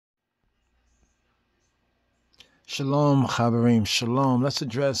Shalom, Chaverim, shalom. Let's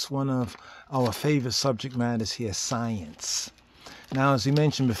address one of our favorite subject matters here, science. Now, as we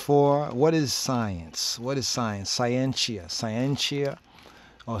mentioned before, what is science? What is science? Scientia. Scientia,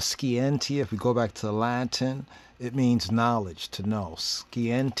 or scientia, if we go back to the Latin, it means knowledge, to know.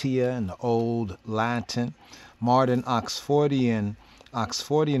 Scientia in the old Latin, modern Oxfordian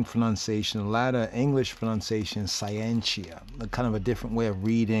pronunciation, the latter English pronunciation, scientia, a kind of a different way of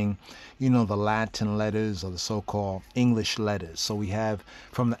reading, the Latin letters or the so-called English letters. So we have,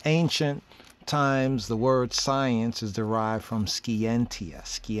 from the ancient times, the word science is derived from scientia.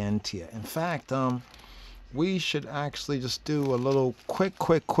 In fact, we should actually just do a little quick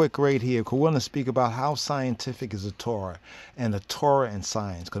right here, because we want to speak about how scientific is the Torah and the Torah and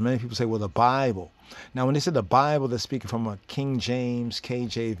science. Because many people say, well, the Bible. Now, when they say the Bible, they're speaking from a King James,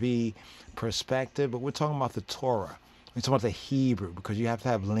 KJV perspective, but we're talking about the Torah. We're talking about the Hebrew, because you have to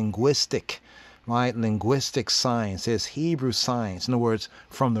have linguistic science. There's Hebrew science. In other words,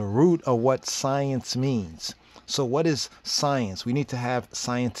 from the root of what science means. So what is science? We need to have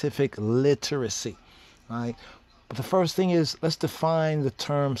scientific literacy. Right? But the first thing is, let's define the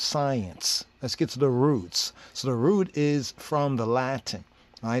term science. Let's get to the roots. So the root is from the Latin,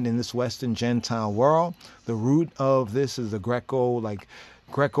 right? In this Western Gentile world, the root of this is the Greco-Roman,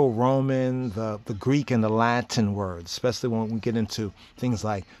 the Greek and the Latin words, especially when we get into things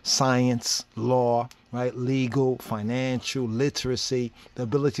like science, law, right? Legal, financial, literacy, the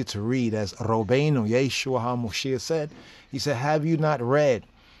ability to read. As Rabbeinu Yeshua HaMoshiach said, he said, have you not read?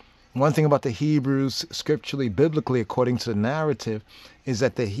 One thing about the Hebrews, scripturally, biblically, according to the narrative, is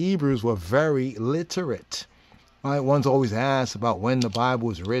that the Hebrews were very literate. Right? One's always asked about when the Bible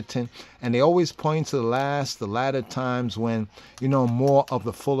was written, and they always point to the latter times when, more of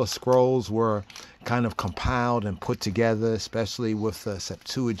the fuller scrolls were kind of compiled and put together, especially with the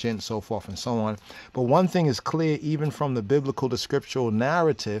Septuagint, so forth and so on. But one thing is clear, even from the biblical, the scriptural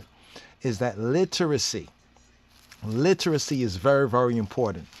narrative, is that literacy is very, very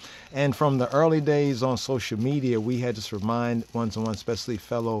important. And from the early days on social media, we had to remind ones and ones, especially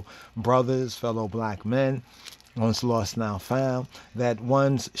fellow brothers, fellow black men, once lost, now found, that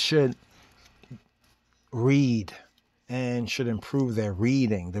ones should read and should improve their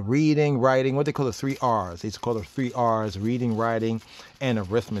reading. The reading, writing, what they call the 3 R's. They used to call the 3 R's, reading, writing, and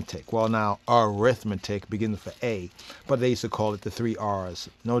arithmetic. Well, now, arithmetic begins with A, but they used to call it the 3 R's.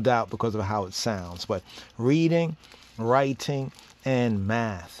 No doubt because of how it sounds. But reading, writing, and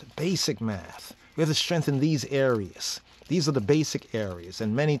math, basic math. We have to strengthen these areas. These are the basic areas.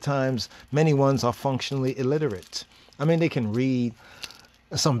 And many times, many ones are functionally illiterate. I mean, they can read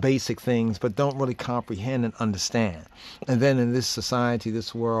some basic things, but don't really comprehend and understand. And then in this society,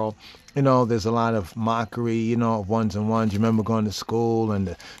 this world, there's a lot of mockery, of ones and ones. You remember going to school and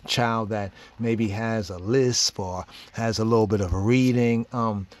the child that maybe has a lisp or has a little bit of a reading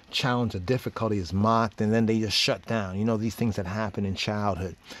challenge or difficulty is mocked, and then they just shut down. These things that happen in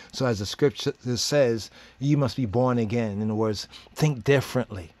childhood. So as the scripture says, you must be born again. In other words, think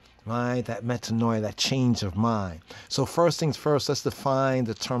differently. Right? That metanoia, that change of mind. So first things first, let's define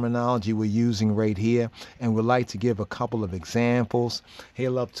the terminology we're using right here. And we'd like to give a couple of examples.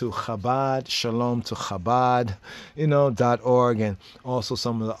 Hail up to Chabad, shalom to Chabad, .org, and also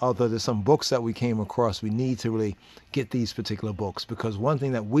some of the other, there's some books that we came across. We need to really get these particular books, because one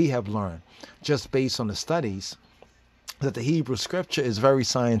thing that we have learned, just based on the studies, that the Hebrew scripture is very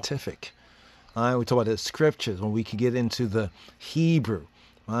scientific. All right? We talk about the scriptures, when we can get into the Hebrew.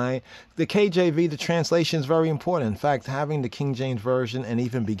 Right? The KJV, the translation, is very important. In fact, having the King James Version and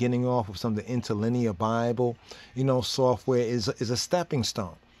even beginning off with some of the interlinear Bible, software is a stepping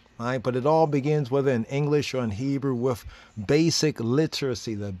stone. Right? But it all begins, whether in English or in Hebrew, with basic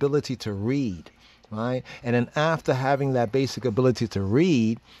literacy, the ability to read. Right? And then after having that basic ability to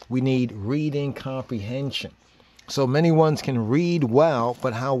read, we need reading comprehension. So many ones can read well,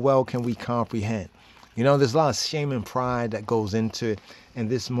 but how well can we comprehend? There's a lot of shame and pride that goes into it, and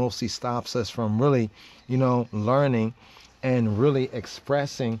this mostly stops us from really, learning and really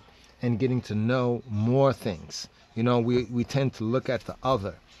expressing and getting to know more things. We tend to look at the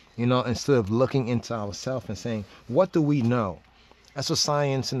other, instead of looking into ourselves and saying, what do we know? That's what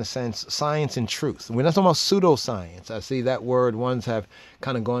science, in a sense, science and truth. We're not talking about pseudo-science. I see that word, ones have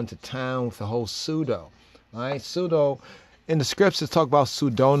kind of gone to town with the whole pseudo. Right? Pseudo, in the scriptures, talk about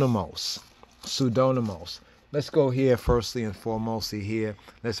pseudonymos. Let's go here firstly and foremostly here.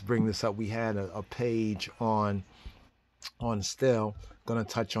 Let's bring this up. We had a page on still going to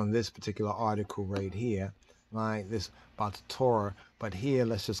touch on this particular article right here, right? This about the Torah. But here,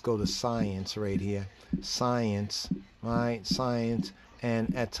 let's just go to science right here. Science, right? Science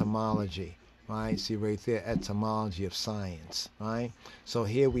and etymology, right? See right there, etymology of science, right? So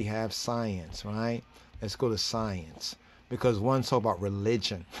here we have science, right? Let's go to science, because one talk about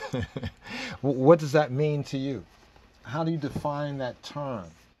religion. What does that mean to you? How do you define that term,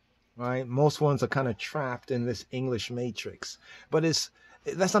 right? Most ones are kind of trapped in this English matrix, but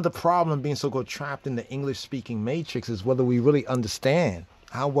that's not the problem being so-called trapped in the English-speaking matrix, is whether we really understand,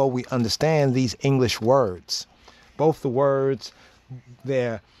 how well we understand these English words. Both the words,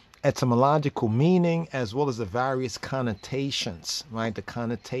 their etymological meaning, as well as the various connotations, right? The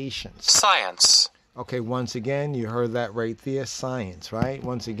connotations. Science. Okay, once again, you heard that right there, science, right?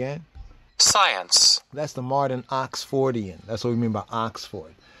 Once again. Science. That's the modern Oxfordian. That's what we mean by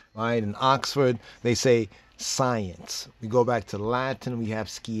Oxford, right? In Oxford, they say science. We go back to Latin, we have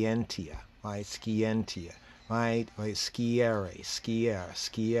scientia, right? Scientia, right? Sciere, sciere,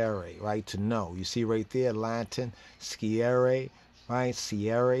 sciere, right? To know. You see right there, Latin, sciere, right?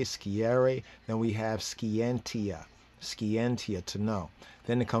 Sciere, sciere. Then we have scientia, scientia, to know.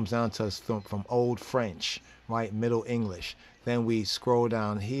 Then it comes down to us from Old French, right? Middle English. Then we scroll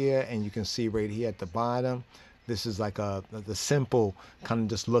down here, and you can see right here at the bottom, this is like the simple, kind of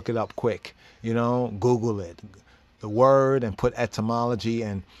just look it up quick, you know, Google it, the word, and put etymology,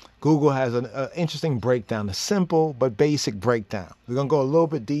 and Google has an interesting breakdown, a simple but basic breakdown. We're going to go a little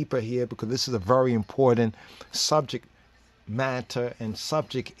bit deeper here, because this is a very important subject matter and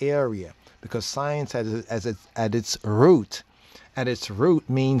subject area, because science at its root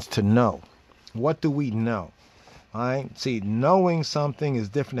means to know. What do we know? Right? See, knowing something is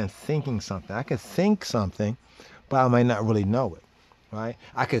different than thinking something. I could think something, but I might not really know it. Right?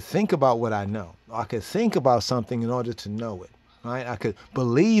 I could think about what I know. I could think about something in order to know it. Right? I could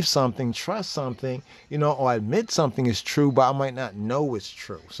believe something, trust something, you know, or admit something is true, but I might not know it's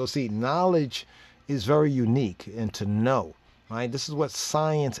true. So see, knowledge is very unique, and to know. Right? This is what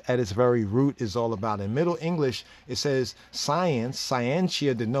science at its very root is all about. In Middle English, it says science,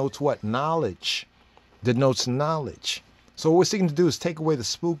 scientia, denotes what? Knowledge. Denotes knowledge. So what we're seeking to do is take away the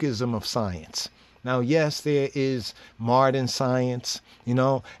spookism of science. Now, yes, there is modern science, you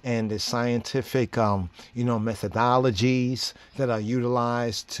know, and the scientific, you know, methodologies that are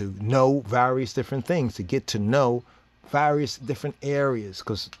utilized to know various different things, to get to know various different areas,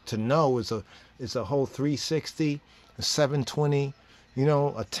 because to know is a whole 360, a 720, you know,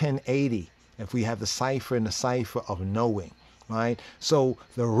 a 1080, if we have the cipher and the cipher of knowing. Right? So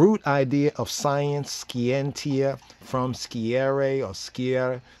the root idea of science, scientia, from sciere or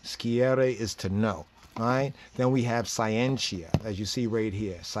sciere is to know. Right? Then we have scientia, as you see right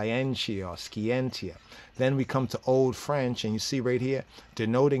here, scientia or scientia. Then we come to Old French, and you see right here,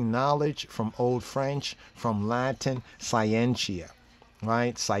 denoting knowledge from Old French, from Latin, scientia.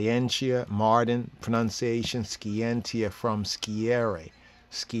 Right? Scientia, modern pronunciation, scientia, from sciere.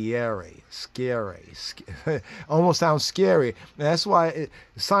 Scary. Almost sounds scary. That's why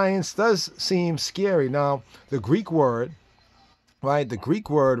science does seem scary. Now, the Greek word, right? The Greek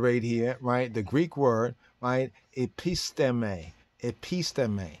word right here, right? The Greek word, right? Episteme,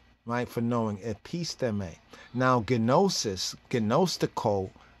 right? For knowing, episteme. Now, gnostico,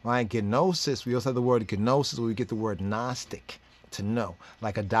 right? Gnosis, we also have the word gnosis, where we get the word Gnostic. To know,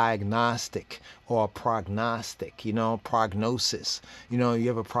 like a diagnostic or a prognostic, you know, prognosis. You know, you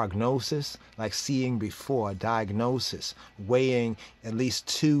have a prognosis, like seeing before, a diagnosis, weighing at least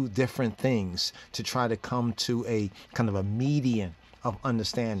two different things to try to come to a kind of a median of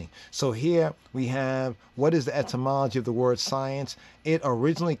understanding. So here we have, what is the etymology of the word science? It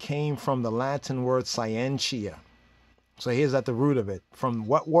originally came from the Latin word scientia. So here's at the root of it. From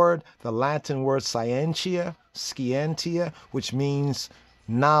what word? The Latin word scientia, scientia, which means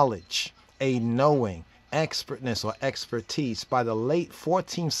knowledge, a knowing, expertness or expertise. By the late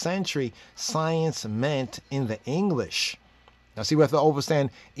 14th century, science meant in the English. Now see, we have to understand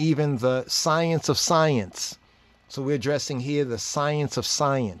even the science of science. So we're addressing here the science of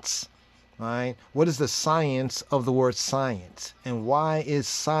science. Right? What is the science of the word science? And why is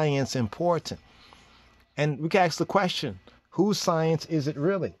science important? And we can ask the question, whose science is it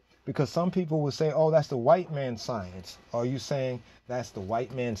really? Because some people will say, oh, that's the white man's science. Are you saying that's the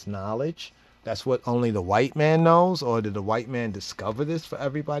white man's knowledge? That's what only the white man knows? Or did the white man discover this for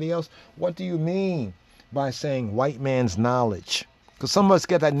everybody else? What do you mean by saying white man's knowledge? Because some of us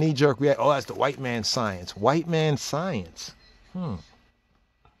get that knee-jerk reaction, oh, that's the white man's science. White man's science.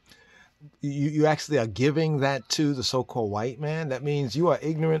 You actually are giving that to the so-called white man? That means you are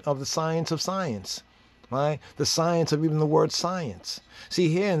ignorant of the science of science. Right? The science of even the word science. See,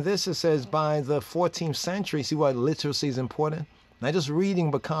 here in this, it says by the 14th century, see why literacy is important? Not just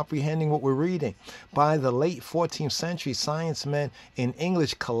reading, but comprehending what we're reading. By the late 14th century, science meant in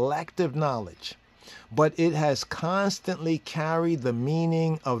English collective knowledge, but it has constantly carried the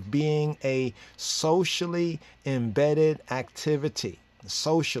meaning of being a socially embedded activity.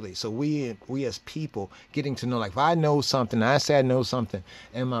 Socially, so we as people getting to know, like if I know something, I say I know something,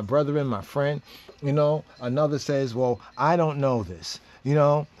 and my brother and my friend, another says, well, I don't know this,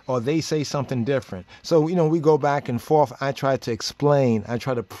 or they say something different. So, we go back and forth. I try to explain, I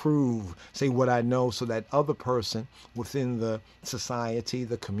try to prove, say what I know, so that other person within the society,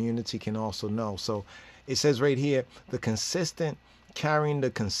 the community can also know. So it says right here, the consistently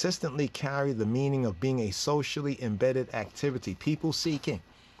carry the meaning of being a socially embedded activity, people seeking,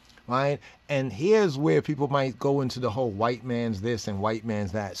 right? And here's where people might go into the whole white man's this and white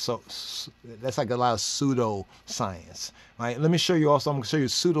man's that. So that's like a lot of pseudo-science, right? Let me show you also, I'm going to show you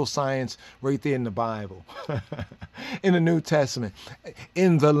pseudo-science right there in the Bible, in the New Testament,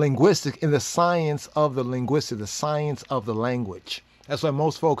 in the science of the linguistic, the science of the language. That's why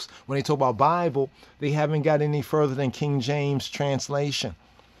most folks, when they talk about Bible, they haven't got any further than King James translation.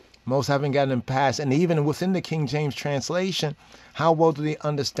 Most haven't gotten past, and even within the King James translation, how well do they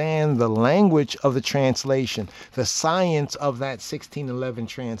understand the language of the translation, the science of that 1611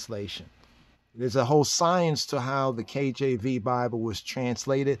 translation? There's a whole science to how the KJV Bible was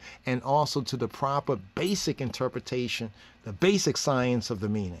translated, and also to the proper basic interpretation, the basic science of the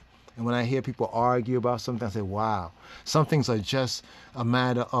meaning. And when I hear people argue about something, I say, wow, some things are just a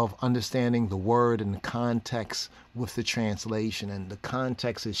matter of understanding the word and the context with the translation. And the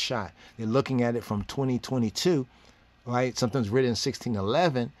context is shot. They're looking at it from 2022, right? Something's written in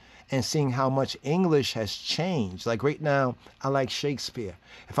 1611, and seeing how much English has changed. Like right now, I like Shakespeare.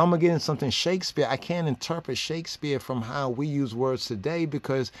 If I'm gonna get in something Shakespeare, I can't interpret Shakespeare from how we use words today,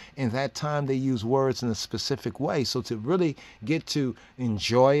 because in that time they use words in a specific way. So to really get to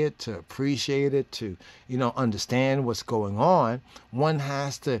enjoy it, to appreciate it, to understand what's going on, one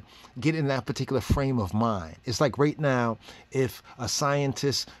has to get in that particular frame of mind. It's like right now, if a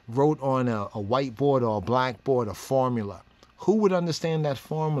scientist wrote on a whiteboard or a blackboard a formula, who would understand that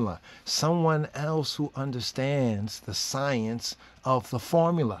formula? Someone else who understands the science of the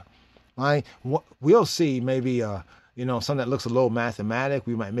formula, right? We'll see maybe, something that looks a little mathematic.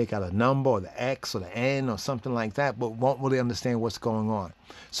 We might make out a number or the X or the N or something like that, but won't really understand what's going on.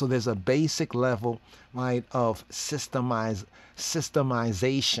 So there's a basic level, right, of systemization,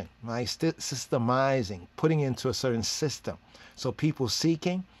 right? Systemizing, putting into a certain system. So people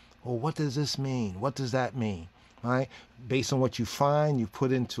seeking, well, what does this mean? What does that mean? Right? Based on what you find, you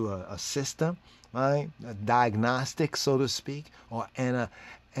put into a system, right? A diagnostic, so to speak, or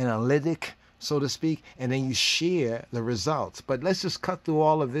analytic, so to speak, and then you share the results. But let's just cut through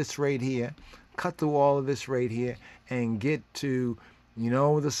all of this right here, and get to,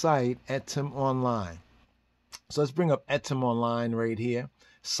 the site, Etim Online. So let's bring up Etim Online right here.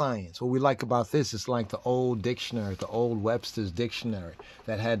 Science. What we like about this is like the old dictionary, the old Webster's dictionary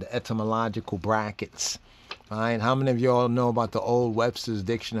that had the etymological brackets. All right, how many of y'all know about the old Webster's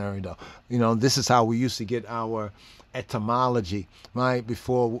dictionary though? This is how we used to get our etymology, right?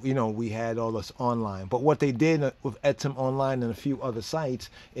 Before, we had all this online. But what they did with Etim Online and a few other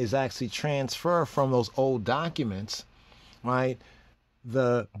sites is actually transfer from those old documents, right?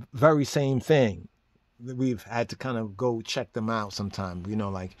 The very same thing. We've had to kind of go check them out sometime,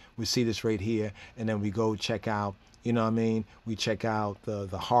 like we see this right here, and then we go check out, we check out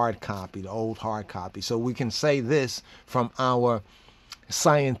the hard copy, the old hard copy. So we can say this from our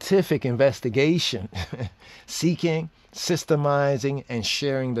scientific investigation, seeking, systemizing, and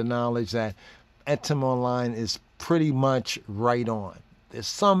sharing the knowledge that Etim Online is pretty much right on. There's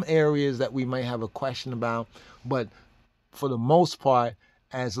some areas that we might have a question about, but for the most part,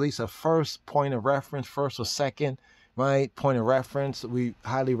 as at least a first point of reference, first or second, right, point of reference, we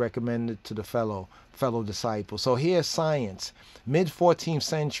highly recommend it to the fellow disciples. So here's science, mid-14th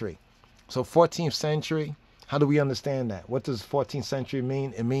century. So 14th century, how do we understand that? What does 14th century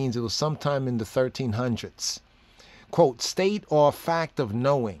mean? It means it was sometime in the 1300s. Quote, state or fact of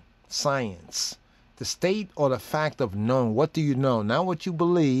knowing, science. The state or the fact of knowing. What do you know? Not what you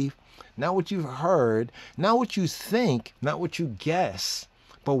believe, not what you've heard, not what you think, not what you guess,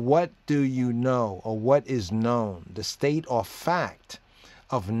 but what do you know, or what is known? The state or fact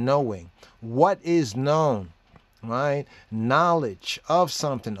of knowing. What is known, right? Knowledge of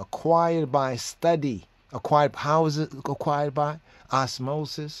something acquired by study. How is it acquired by?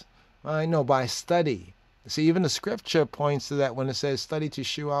 Osmosis, right? No, by study, See, even the scripture points to that when it says, study to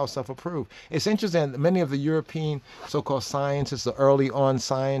shew ourselves approved. It's interesting that many of the European so-called scientists, the early on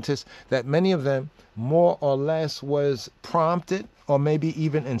scientists, that many of them more or less was prompted or maybe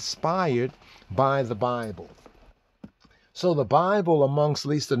even inspired by the Bible. So the Bible, amongst at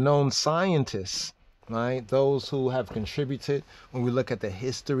least the known scientists, right, those who have contributed, when we look at the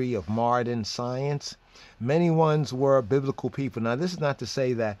history of modern science, many ones were biblical people. Now, this is not to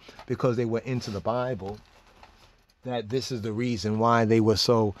say that because they were into the Bible, that this is the reason why they were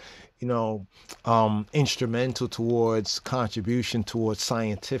so, instrumental towards contribution towards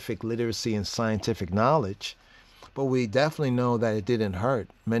scientific literacy and scientific knowledge. But we definitely know that it didn't hurt.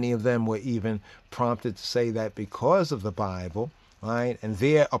 Many of them were even prompted to say that because of the Bible, right, and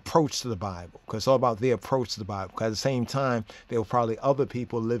their approach to the Bible, because it's all about their approach to the Bible. Because at the same time, there were probably other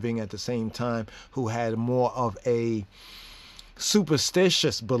people living at the same time who had more of a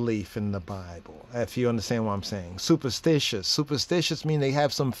superstitious belief in the Bible, if you understand what I'm saying. Superstitious mean they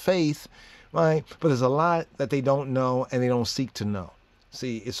have some faith, right, but there's a lot that they don't know and they don't seek to know.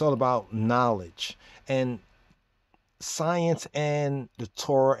 See, it's all about knowledge and science and the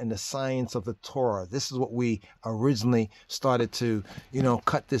Torah and the science of the Torah. This is what we originally started to,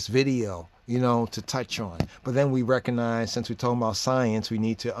 cut this video, to touch on. But then we recognize, since we're talking about science, we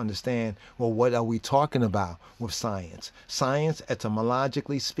need to understand, well, what are we talking about with science? Science,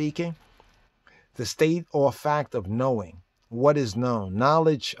 etymologically speaking, the state or fact of knowing what is known,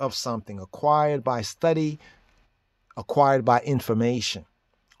 knowledge of something acquired by study, acquired by information.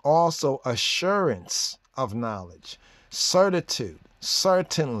 Also, assurance of knowledge, certitude,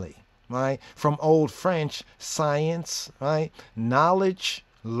 certainly, right? From Old French, science, right? Knowledge,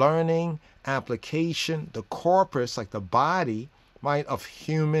 learning, application, the corpus, like the body, right, of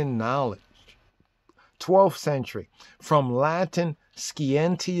human knowledge. 12th century, from Latin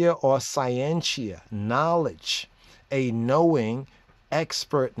scientia or scientia, knowledge, a knowing,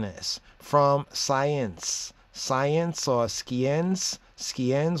 expertness, from science or sciens,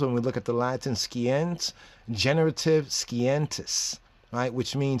 when we look at the Latin sciens, generative scientis, right,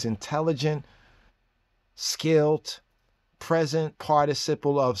 which means intelligent, skilled, present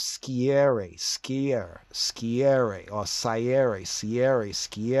participle of sciere, or sciere,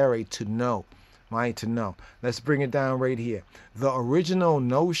 to know, right, to know. Let's bring it down right here. The original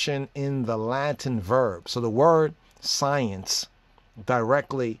notion in the Latin verb, so the word science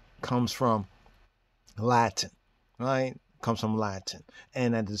directly comes from Latin, right? Comes from Latin.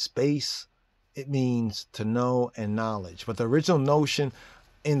 And at its base, it means to know and knowledge. But the original notion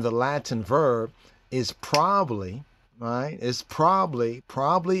in the Latin verb is probably, right, is,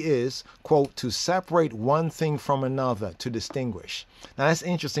 quote, to separate one thing from another, to distinguish. Now that's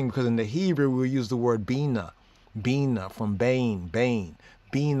interesting because in the Hebrew we use the word bina from bane,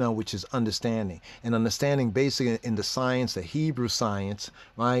 bina, which is understanding. And understanding basically in the science, the Hebrew science,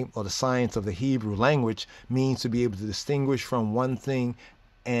 right, or the science of the Hebrew language, means to be able to distinguish from one thing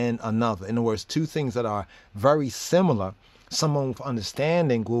and another. In other words, two things that are very similar, someone with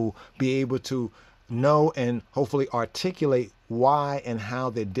understanding will be able to know and hopefully articulate why and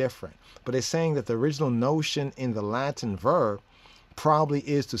how they're different. But it's saying that the original notion in the Latin verb probably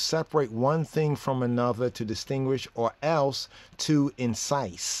is to separate one thing from another, to distinguish, or else to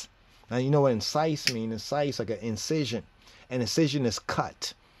incise. Now, you know what incise means? Incise, like an incision. An incision is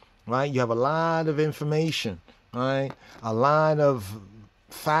cut, right? You have a lot of information, right? A lot of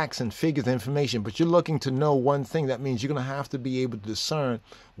facts and figures of information, but you're looking to know one thing. That means you're going to have to be able to discern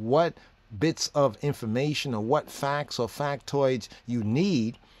what bits of information or what facts or factoids you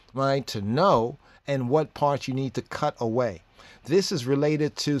need, right, to know, and what parts you need to cut away. This is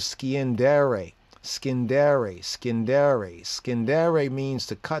related to scindere. Scindere means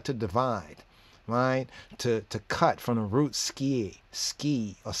to cut, to divide, right? To cut from the root ski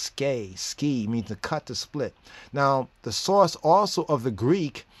or ski means to cut, to split. Now, the source also of the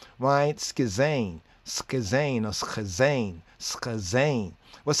Greek, right, schizane or schizane.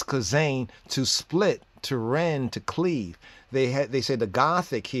 What's schizane? To split, to rend, to cleave. They say the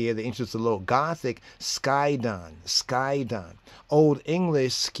Gothic here, they introduced a little Gothic, skydon. Old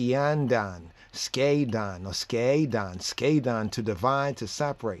English, skandon, to divide, to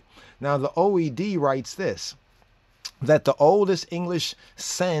separate. Now the OED writes this, that the oldest English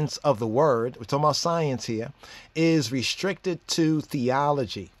sense of the word, we're talking about science here, is restricted to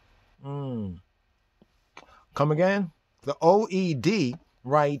theology. Come again? The OED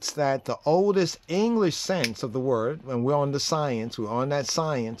writes that the oldest English sense of the word, when we're on the science, we're on that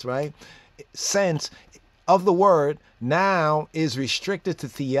science, right? Sense of the word now is restricted to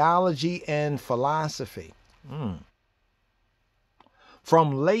theology and philosophy.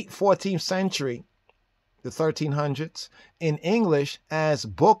 From late 14th century, the 1300s, in English as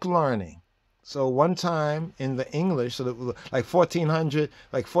book learning. So one time in the English, so like 1400,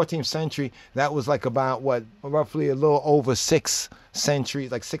 like 14th century, that was like about what, roughly a little over 6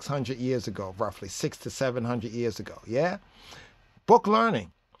 centuries, like 600 years ago, roughly 600 to 700 years ago. Yeah, book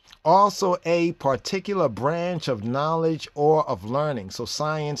learning. Also a particular branch of knowledge or of learning. So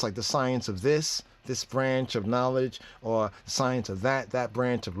science, like the science of this branch of knowledge, or science of that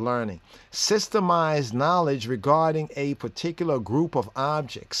branch of learning. Systemized knowledge regarding a particular group of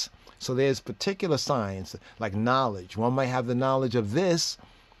objects. So there's particular science, like knowledge. One might have the knowledge of this,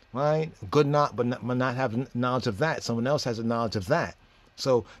 right? But not have knowledge of that. Someone else has a knowledge of that.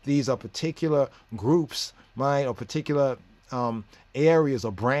 So these are particular groups, right? Or particular areas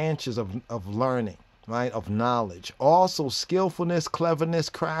or branches of learning, right? Of knowledge. Also skillfulness, cleverness,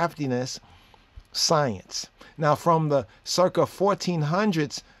 craftiness, science. Now from the circa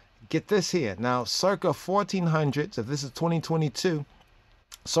 1400s, get this here. Now circa 1400s, if this is 2022,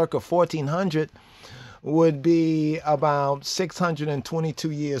 circa 1400 would be about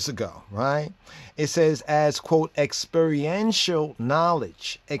 622 years ago, right? It says as, quote, experiential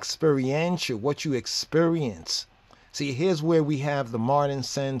knowledge. Experiential, what you experience. See, here's where we have the modern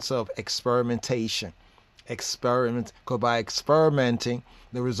sense of experimentation. Experiment, because by experimenting,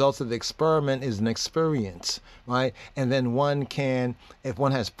 the results of the experiment is an experience, right? And then one can, if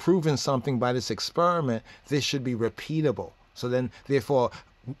one has proven something by this experiment, this should be repeatable. So then, therefore,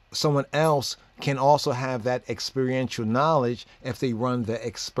 someone else can also have that experiential knowledge if they run the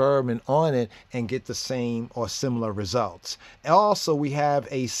experiment on it and get the same or similar results. Also, we have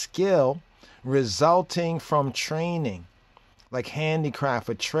a skill resulting from training, like handicraft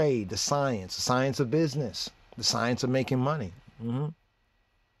or trade, the science of business, the science of making money,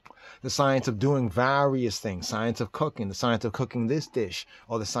 the science of doing various things, science of cooking, the science of cooking this dish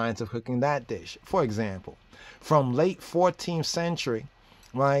or the science of cooking that dish. For example, from late 14th century,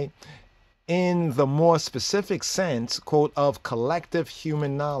 right, in the more specific sense, quote, of collective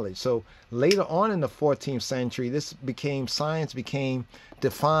human knowledge. So later on in the 14th century, science became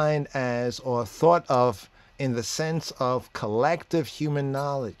defined as, or thought of in the sense of collective human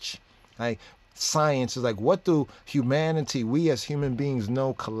knowledge. Like science is like, what do humanity, we as human beings,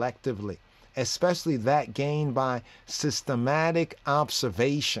 know collectively, especially that gained by systematic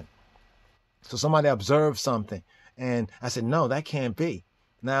observation. So somebody observed something and I said, no, that can't be.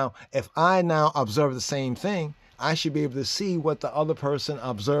 Now, if I now observe the same thing, I should be able to see what the other person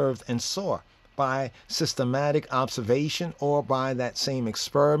observed and saw by systematic observation, or by that same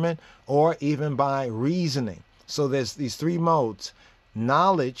experiment, or even by reasoning. So there's these three modes.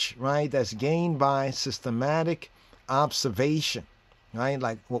 Knowledge, right, that's gained by systematic observation, right,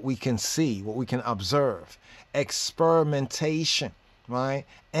 like what we can see, what we can observe. Experimentation, right,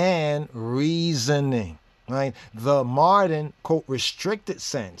 and reasoning. Right, the modern, quote, restricted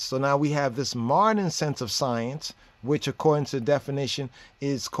sense. So now we have this modern sense of science, which according to the definition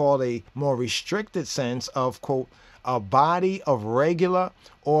is called a more restricted sense of, quote, a body of regular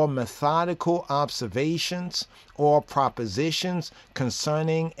or methodical observations or propositions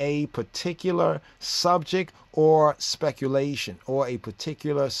concerning a particular subject or speculation, or a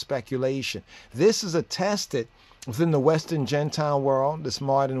particular speculation. This is attested within the Western Gentile world, this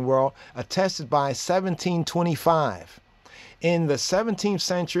modern world, attested by 1725. In the 17th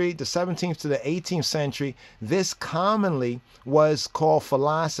century, the 17th to the 18th century, this commonly was called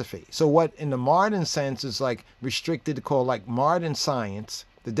philosophy. So what in the modern sense is like restricted to call like modern science,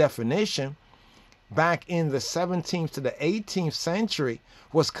 the definition, back in the 17th to the 18th century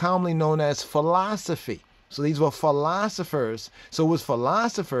was commonly known as philosophy. So these were philosophers. So it was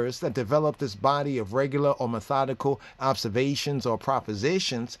philosophers that developed this body of regular or methodical observations or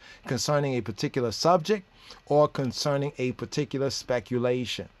propositions concerning a particular subject or concerning a particular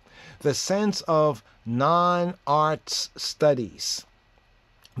speculation. The sense of non-arts studies.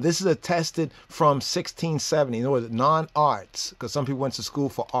 This is attested from 1670. In other words, non-arts, because some people went to school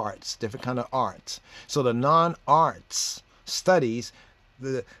for arts, different kind of arts. So the non-arts studies,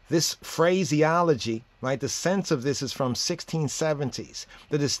 this phraseology, right, the sense of this is from 1670s.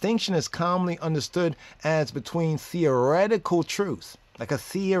 The distinction is commonly understood as between theoretical truth, like a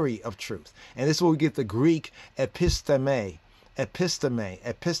theory of truth. And this is where we get the Greek episteme,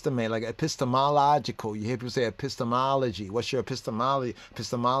 like epistemological. You hear people say epistemology. What's your epistemology?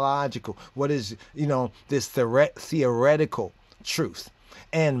 Epistemological. What is, this theoretical truth?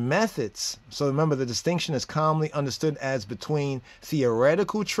 And methods. So remember, the distinction is commonly understood as between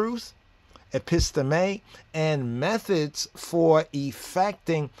theoretical truth, episteme, and methods for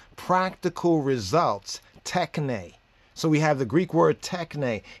effecting practical results, techne. So we have the Greek word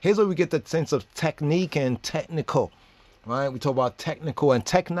techne. Here's where we get the sense of technique and technical, right? We talk about technical and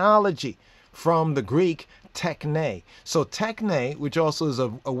technology from the Greek techne. So techne, which also is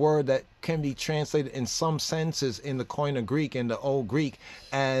a word that can be translated in some senses in the Koine Greek, in the Old Greek,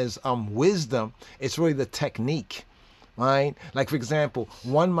 as wisdom, it's really the technique, right? Like, for example,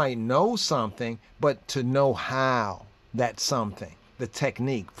 one might know something, but to know how that something, the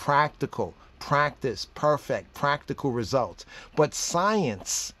technique, practical, practice, perfect, practical results. But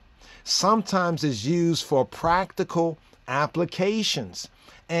science sometimes is used for practical applications,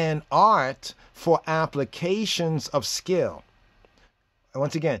 and art for applications of skill. And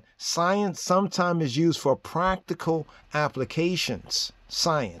once again, science sometimes is used for practical applications.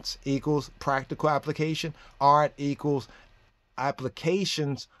 Science equals practical application. Art equals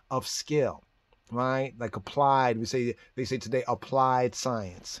applications of skill, right? Like applied, they say today applied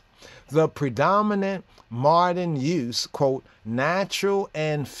science. The predominant modern use, quote, natural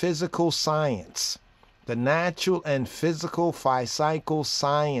and physical science, the natural and physical physical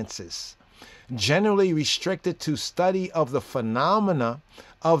sciences, generally restricted to study of the phenomena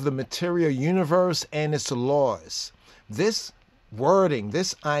of the material universe and its laws. This wording,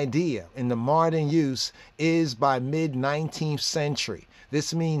 this idea in the modern use is by mid-19th century.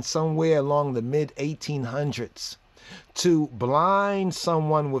 This means somewhere along the mid-1800s. To blind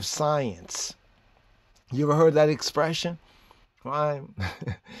someone with science. You ever heard that expression? Right?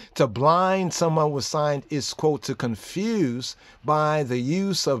 To blind someone with science is, quote, to confuse by the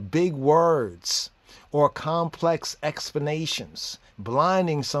use of big words or complex explanations.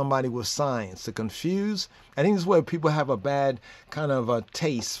 Blinding somebody with science, to confuse. I think this is where people have a bad kind of a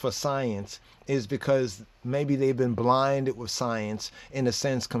taste for science, is because maybe they've been blinded with science, in a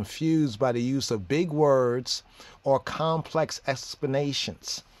sense confused by the use of big words or complex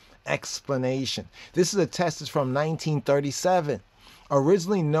explanations. Explanation. This is a test that's from 1937,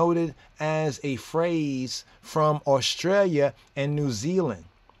 originally noted as a phrase from Australia and New Zealand.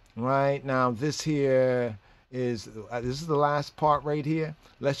 Right now, this here is this is the last part right here.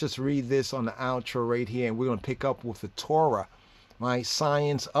 Let's just read this on the outro right here, and we're going to pick up with the Torah, right?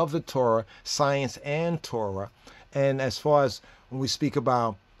 Science of the Torah, science and Torah. And as far as when we speak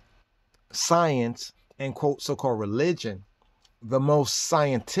about science and, quote, so-called religion, the most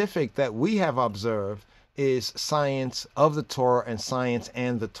scientific that we have observed is science of the Torah and science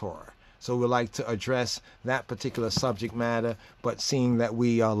and the Torah. So we'd like to address that particular subject matter, but seeing that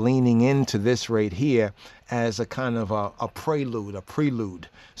we are leaning into this right here as a kind of a prelude,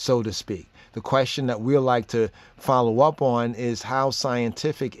 so to speak. The question that we'd like to follow up on is how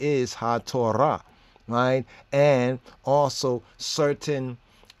scientific is HaTorah, right? And also certain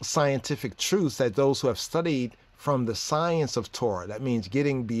scientific truths that those who have studied from the science of Torah, that means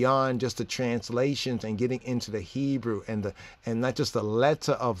getting beyond just the translations and getting into the Hebrew and not just the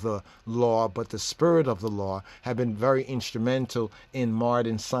letter of the law, but the spirit of the law, have been very instrumental in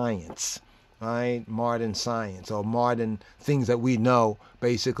modern science, right? Modern science, or modern things that we know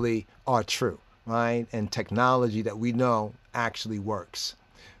basically are true, right? And technology that we know actually works.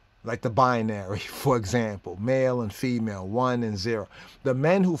 Like the binary, for example, male and female, 1 and 0. The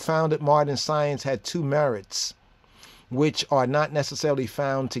men who founded modern science had two merits, which are not necessarily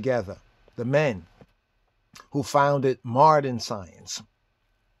found together. The men who founded modern science,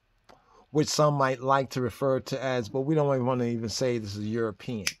 which some might like to refer to as, but we don't even want to even say this is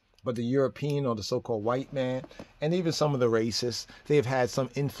European, but the European, or the so-called white man, and even some of the racists, they've had some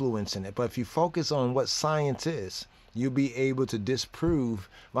influence in it. But if you focus on what science is, you'll be able to disprove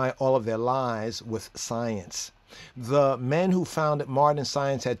all of their lies with science. The men who founded modern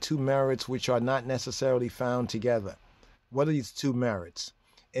science had two merits which are not necessarily found together. What are these two merits?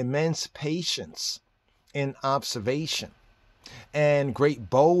 Immense patience in observation and great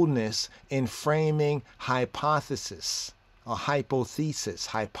boldness in framing hypotheses or hypotheses,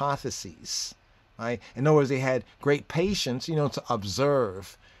 right? In other words, they had great patience, to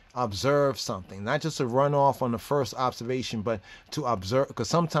observe something, not just to run off on the first observation, but to observe, because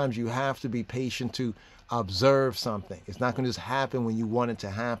sometimes you have to be patient to observe something. It's not going to just happen when you want it to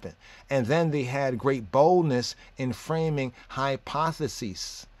happen. And then they had great boldness in framing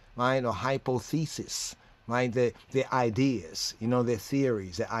hypotheses, right, or hypothesis, right, their ideas, their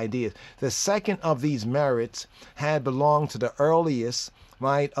theories, their ideas. The second of these merits had belonged to the earliest,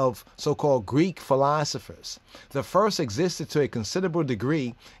 right, of so-called Greek philosophers. The first existed to a considerable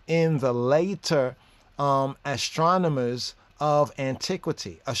degree in the later astronomers of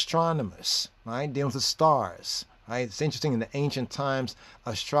antiquity, astronomers, right, dealing with the stars, Right? It's interesting, in the ancient times,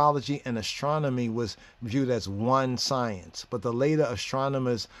 astrology and astronomy was viewed as one science, but the later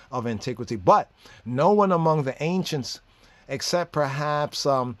astronomers of antiquity, but no one among the ancients, except perhaps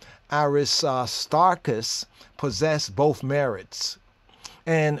Aristarchus, possessed both merits.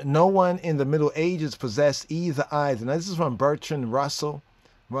 And no one in the Middle Ages possessed either either. Now, this is from Bertrand Russell,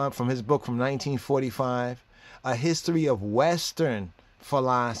 from his book from 1945, A History of Western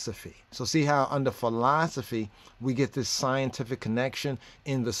Philosophy. So see how under philosophy we get this scientific connection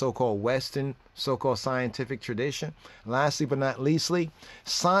in the so-called Western, so-called scientific tradition. Lastly but not leastly,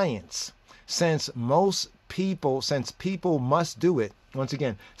 science. Since people must do it, once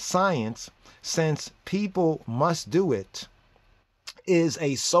again, science, since people must do it, is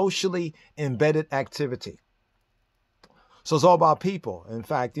a socially embedded activity. So it's all about people. In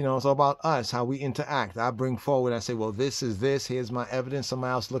fact, it's all about us, how we interact. I bring forward, I say, well, this is this. Here's my evidence.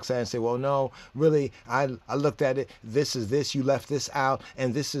 Somebody else looks at it and say, well, no, really, I looked at it. This is this. You left this out.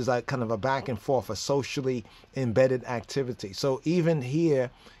 And this is like kind of a back and forth, a socially embedded activity. So even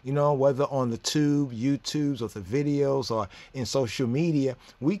here, whether on the YouTubes or the videos or in social media,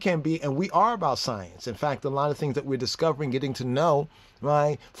 we can be, and we are about science. In fact, a lot of things that we're discovering, getting to know,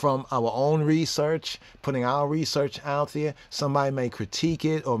 right, from our own research, putting our research out there. Somebody may critique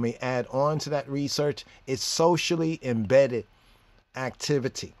it or may add on to that research. It's socially embedded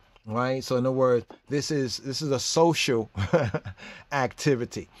activity, right? So in other words, this is a social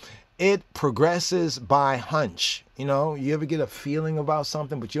activity. It progresses by hunch. You ever get a feeling about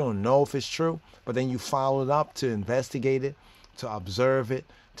something, but you don't know if it's true, but then you follow it up to investigate it, to observe it,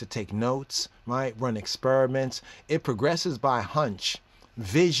 to take notes, right? Run experiments. It progresses by hunch,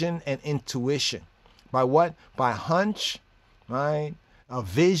 vision, and intuition. By what? By hunch, right? A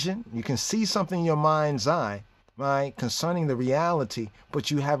vision. You can see something in your mind's eye, right, concerning the reality,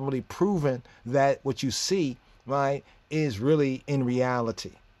 but you haven't really proven that what you see, right, is really in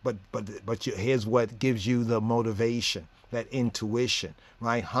reality. But here's what gives you the motivation, that intuition,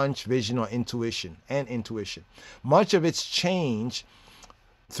 right? Hunch, vision, or intuition, and intuition. Much of its change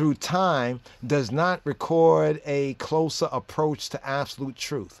through time does not record a closer approach to absolute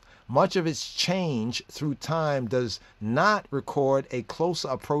truth. Much of its change through time does not record a closer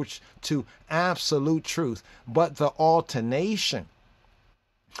approach to absolute truth, but the alternation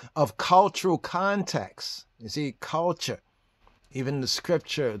of cultural context. You see, culture, even the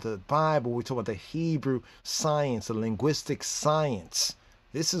scripture, the Bible, we talk about the Hebrew science, the linguistic science.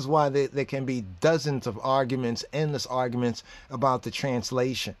 This is why there can be dozens of arguments, endless arguments about the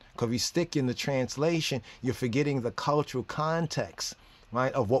translation. Because if you stick in the translation, you're forgetting the cultural context,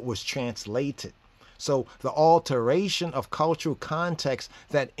 right, of what was translated. So the alteration of cultural context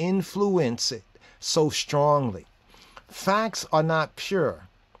that influence it so strongly. Facts are not pure.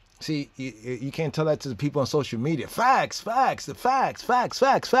 See, you can't tell that to the people on social media. Facts. Right?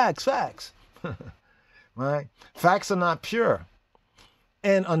 Facts are not pure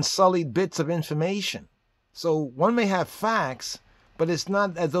and unsullied bits of information. So one may have facts, but it's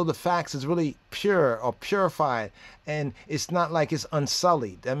not as though the facts is really pure or purified, and it's not like it's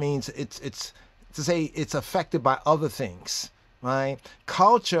unsullied. That means it's to say it's affected by other things, right?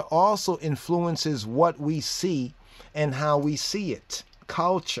 Culture also influences what we see and how we see it.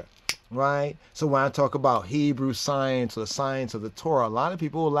 Culture, right? So when I talk about Hebrew science or the science of the Torah, a lot of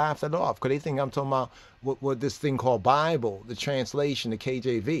people will laugh that off because they think I'm talking about what this thing called Bible, the translation, the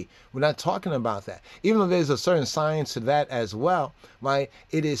KJV. We're not talking about that. Even though there's a certain science to that as well, right?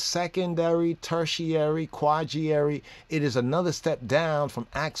 It is secondary, tertiary, quaternary. It is another step down from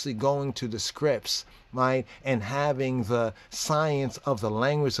actually going to the scripts, right? And having the science of the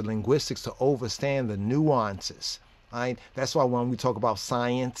language, the linguistics, to understand the nuances, right? That's why when we talk about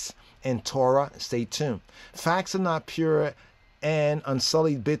science and Torah, stay tuned. Facts are not pure and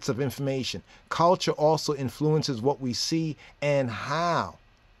unsullied bits of information. Culture also influences what we see and how.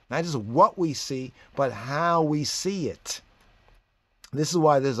 Not just what we see, but how we see it. This is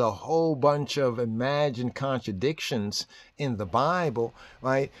why there's a whole bunch of imagined contradictions in the Bible,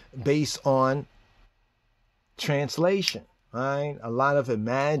 right? Based on translation, right? A lot of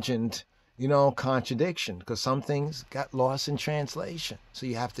imagined, contradiction, because some things got lost in translation. So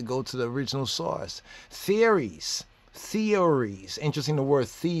you have to go to the original source. Theories. Interesting, the word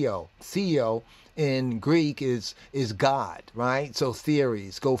theo in Greek is God, right? So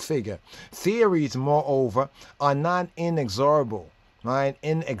theories, go figure. Theories, moreover, are not inexorable, right?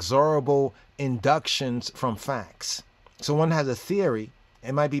 Inexorable inductions from facts. So one has a theory,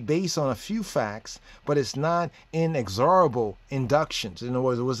 it might be based on a few facts, but it's not inexorable inductions. In other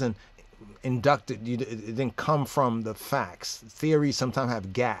words, it wasn't inducted, it didn't come from the facts. Theories sometimes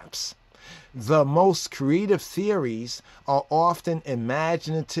have gaps. The most creative theories are often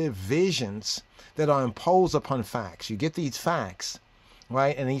imaginative visions that are imposed upon facts. You get these facts,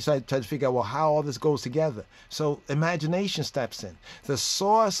 right? And then you try to figure out, well, how all this goes together. So imagination steps in. The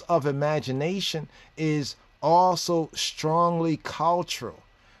source of imagination is also strongly cultural.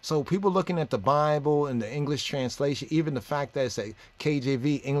 So people looking at the Bible and the English translation, even the fact that it's a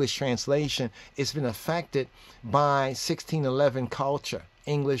KJV English translation, it's been affected by 1611 culture,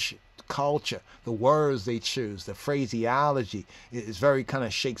 English culture. The words they choose, the phraseology is very kind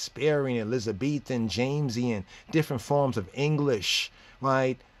of Shakespearean, Elizabethan, Jamesian, different forms of English,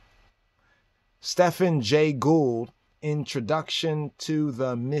 right? Stephen Jay Gould, Introduction to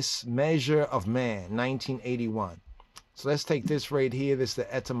the Mismeasure of Man, 1981. So let's take this right here. This is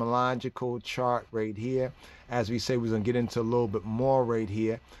the etymological chart right here. As we say, we're going to get into a little bit more right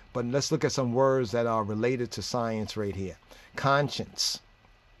here. But let's look at some words that are related to science right here. Conscience.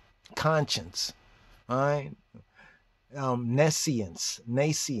 Conscience. All right. Nescience.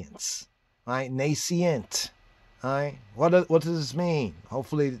 Nascience. All right. Nascient. All right. What does this mean?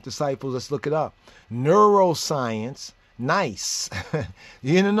 Hopefully, the disciples, let's look it up. Neuroscience. Nice.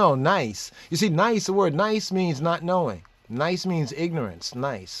 You know, nice. You see, nice, the word nice means not knowing. Nice means ignorance.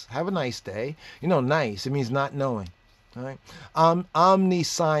 Nice. Have a nice day. You know, nice, it means not knowing. All right.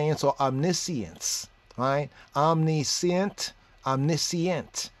 Omniscience or omniscience. Right. Omniscient,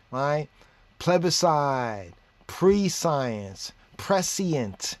 omniscient. Right. Plebiscite, prescience,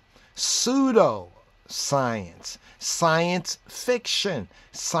 prescient, pseudo-science, science fiction,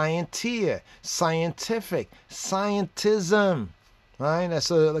 scientia, scientific, scientism. Right. That's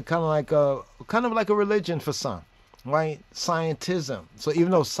kind of like a religion for some. Right? Scientism. So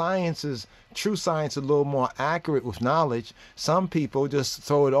even though science is, true science is a little more accurate with knowledge, some people just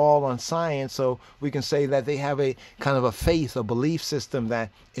throw it all on science, so we can say that they have a kind of a faith, a belief system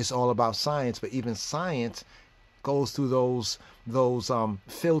that is all about science. But even science goes through those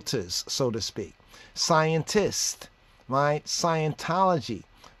filters, so to speak. Scientist, right? Scientology,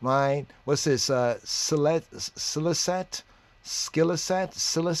 right? What's this?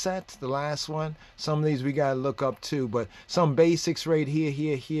 Silicet, the last one. Some of these we got to look up too, but some basics right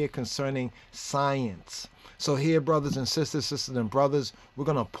here concerning science. So here, brothers and sisters and brothers, we're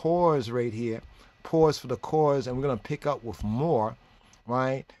going to pause right here, pause for the cause, and we're going to pick up with more,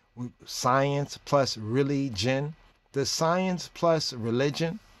 right? Science plus religion. Does science plus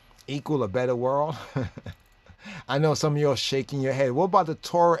religion equal a better world? I know some of you are shaking your head. What about the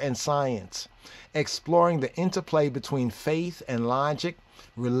Torah and science? Exploring the interplay between faith and logic,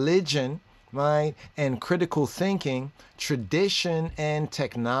 religion, right, and critical thinking, tradition and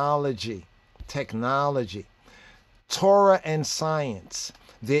technology. Torah and science,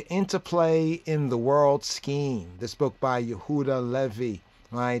 their interplay in the world scheme. This book by Yehuda Levi,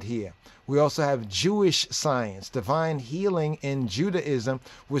 right here. We also have Jewish science, divine healing in Judaism,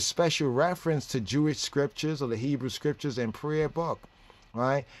 with special reference to Jewish scriptures or the Hebrew scriptures and prayer book.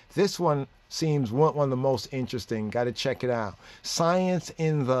 Right? This one seems one of the most interesting. Got to check it out. Science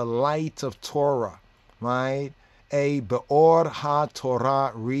in the light of Torah. Right? A Be'or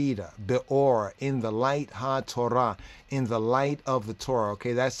HaTorah reader. Be'or, in the light HaTorah. In the light of the Torah.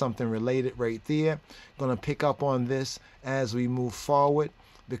 Okay, that's something related right there. Going to pick up on this as we move forward,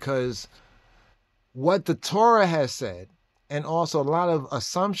 because what the Torah has said, and also a lot of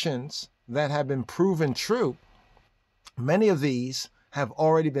assumptions that have been proven true, many of these have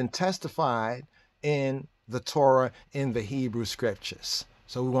already been testified in the Torah, in the Hebrew scriptures.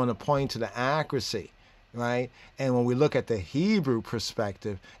 So we want to point to the accuracy, right? And when we look at the Hebrew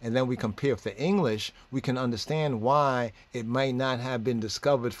perspective and then we compare with the English, we can understand why it might not have been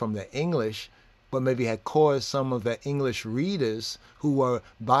discovered from the English, but maybe had caused some of the English readers who were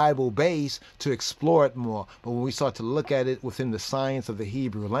Bible-based to explore it more. But when we start to look at it within the science of the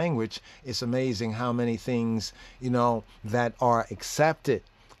Hebrew language, it's amazing how many things, that are accepted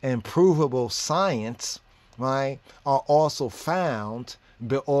and provable science, right, are also found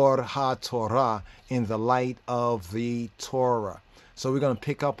Be'or HaTorah, in the light of the Torah. So we're going to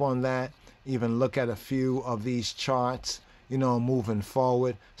pick up on that, even look at a few of these charts, moving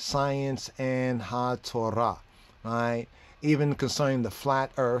forward. Science and HaTorah, right? Even concerning the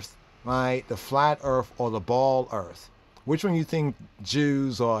flat earth, right? The flat earth or the ball earth. Which one you think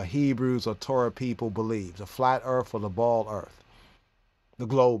Jews or Hebrews or Torah people believe? The flat earth or the ball earth? The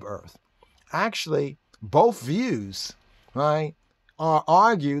globe earth. Actually, both views, right, are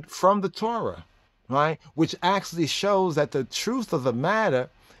argued from the Torah, right? Which actually shows that the truth of the matter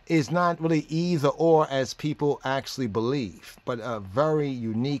is not really either or as people actually believe, but a very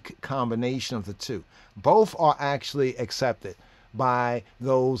unique combination of the two. Both are actually accepted by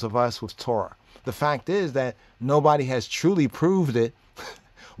those of us with Torah. The fact is that nobody has truly proved it,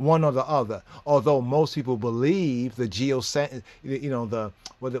 one or the other. Although most people believe the the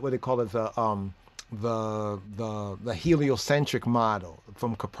what they call it, the heliocentric model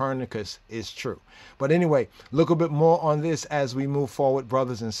from Copernicus is true. But anyway, look a bit more on this as we move forward,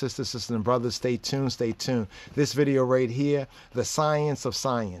 brothers and sisters and brothers. Stay tuned, stay tuned. This video right here, the science of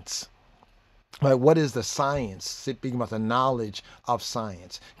science. Right, what is the science? Speaking about the knowledge of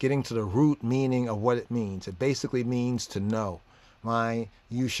science, getting to the root meaning of what it means. It basically means to know. Right?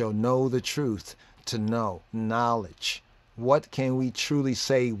 You shall know the truth. To know, knowledge. What can we truly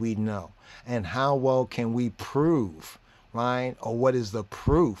say we know? And how well can we prove, right? Or what is the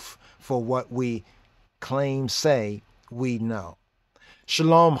proof for what we claim, say we know?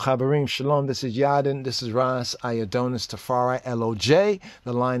 Shalom, Chabarim, shalom. This is Yadin. This is Rasiadonis Tafari, LOJ,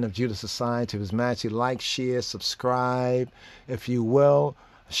 the Line of Judah Society of His Majesty. Like, share, subscribe, if you will.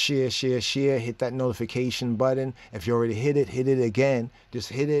 Share, share, share. Hit that notification button. If you already hit it again. Just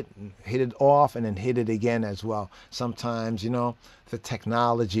hit it off, and then hit it again as well. Sometimes, the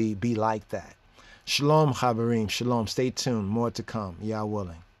technology be like that. Shalom, Chabarim, shalom. Stay tuned. More to come. Yah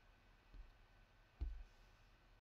willing.